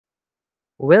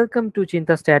Welcome to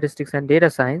Cheenta Statistics and Data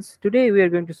Science. Today we are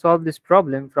going to solve this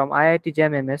problem from IIT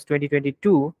JAM MS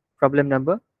 2022, problem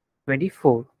number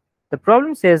 24. The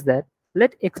problem says that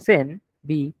let xn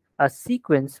be a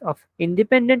sequence of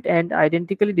independent and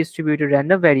identically distributed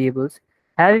random variables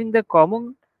having the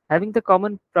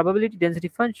common probability density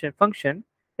function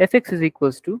fx is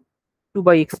equals to 2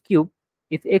 by x cube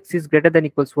if x is greater than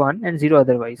equals 1 and 0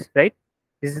 otherwise, right?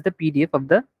 This is the PDF of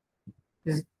the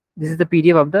this this is the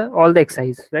PDF of the all the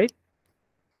xi's, right?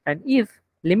 And if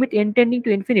limit n tending to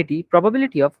infinity,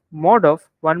 probability of mod of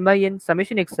 1 by n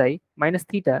summation xi minus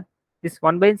theta, this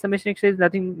 1 by n summation xi is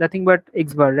nothing but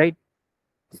x bar, right?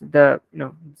 It's the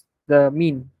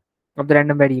mean of the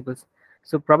random variables.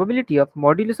 So probability of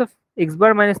modulus of x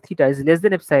bar minus theta is less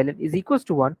than epsilon is equals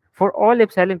to 1 for all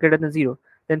epsilon greater than 0.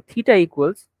 Then theta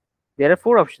equals, there are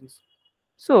four options.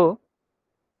 So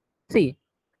see,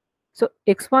 so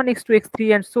x1, x2,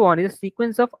 x3 and so on is a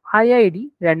sequence of IID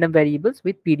random variables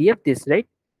with PDF this, right?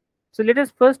 So let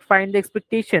us first find the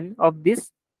expectation of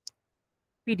this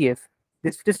PDF,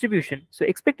 this distribution. So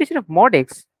expectation of mod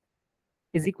x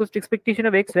is equals to expectation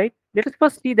of x, right? Let us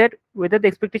first see that whether the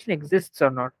expectation exists or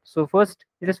not. So first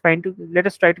let us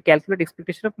try to calculate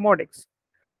expectation of mod x.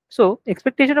 So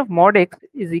expectation of mod x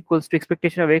is equals to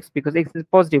expectation of x because x is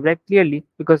positive, right? Clearly,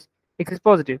 because x is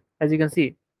positive, as you can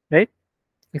see, right?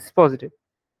 X is positive.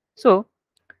 So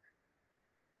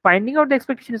finding out the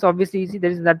expectation is obviously easy.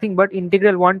 There is nothing but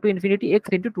integral 1 to infinity x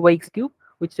into 2x cube,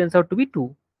 which turns out to be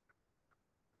 2.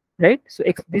 Right? So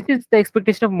this is the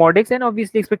expectation of mod x and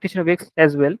obviously expectation of x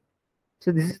as well.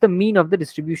 So this is the mean of the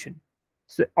distribution.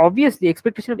 So obviously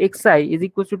expectation of xi is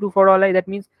equals to 2 for all I. That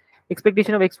means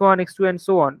expectation of x1, x2 and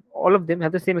so on. All of them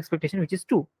have the same expectation, which is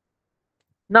 2.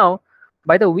 Now,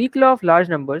 by the weak law of large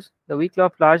numbers, the weak law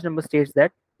of large numbers states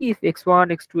that if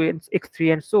x1, x2, and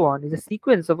x3 and so on is a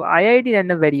sequence of IID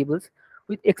random variables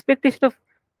with expectation of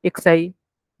xi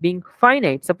being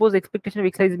finite, suppose expectation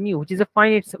of xi is mu, which is a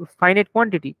finite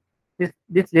quantity.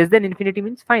 This less than infinity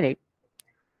means finite.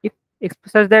 If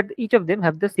such that each of them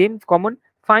have the same common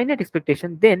finite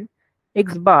expectation, then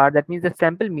x bar, that means the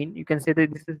sample mean, you can say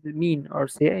that this is the mean, or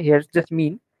say here's just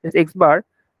mean, this x bar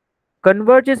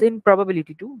converges in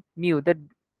probability to mu, that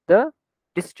the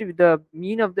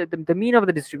mean of the mean of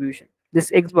the distribution,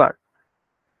 this x bar.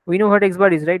 We know what x bar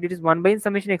is, right? It is 1 by n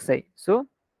summation xi. So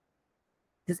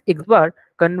this x bar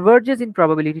converges in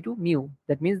probability to mu,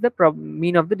 that means the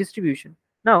mean of the distribution.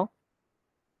 Now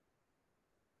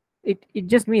it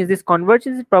just means this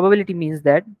convergence in probability means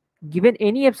that given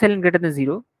any epsilon greater than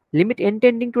 0, limit n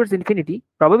tending towards infinity,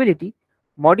 probability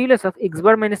modulus of x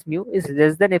bar minus mu is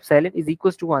less than epsilon is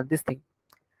equals to 1, this thing.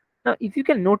 Now if you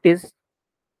can notice,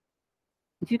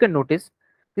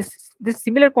 this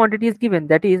similar quantity is given,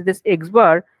 that is this x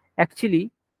bar actually,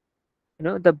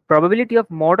 the probability of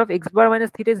mod of x bar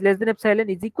minus theta is less than epsilon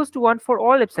is equals to 1 for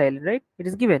all epsilon, right? It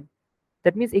is given.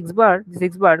 That means this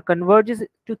x bar converges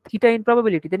to theta in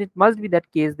probability. Then it must be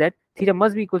that case that theta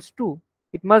must be equals to 2.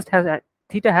 It must have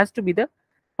theta has to be the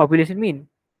population mean.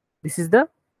 This is the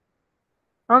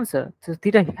answer. So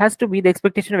theta has to be the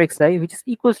expectation of xi, which is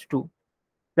equals to 2,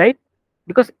 right?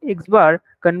 Because x bar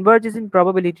converges in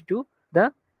probability to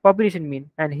the population mean,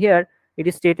 and here it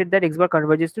is stated that x bar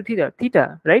converges to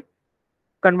theta, right?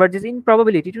 Converges in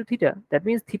probability to theta. That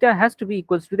means theta has to be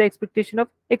equals to the expectation of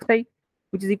xi,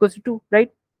 which is equals to 2,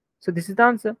 right? So this is the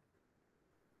answer.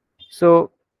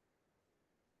 So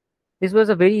this was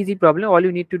a very easy problem. All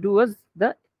you need to do was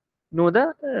know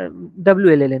the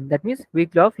WLLN, that means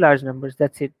weak law of large numbers.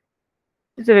 That's it.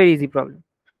 It's a very easy problem.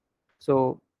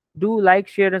 So do like,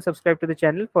 share and subscribe to the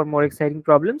channel for more exciting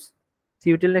problems. See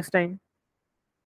you till next time.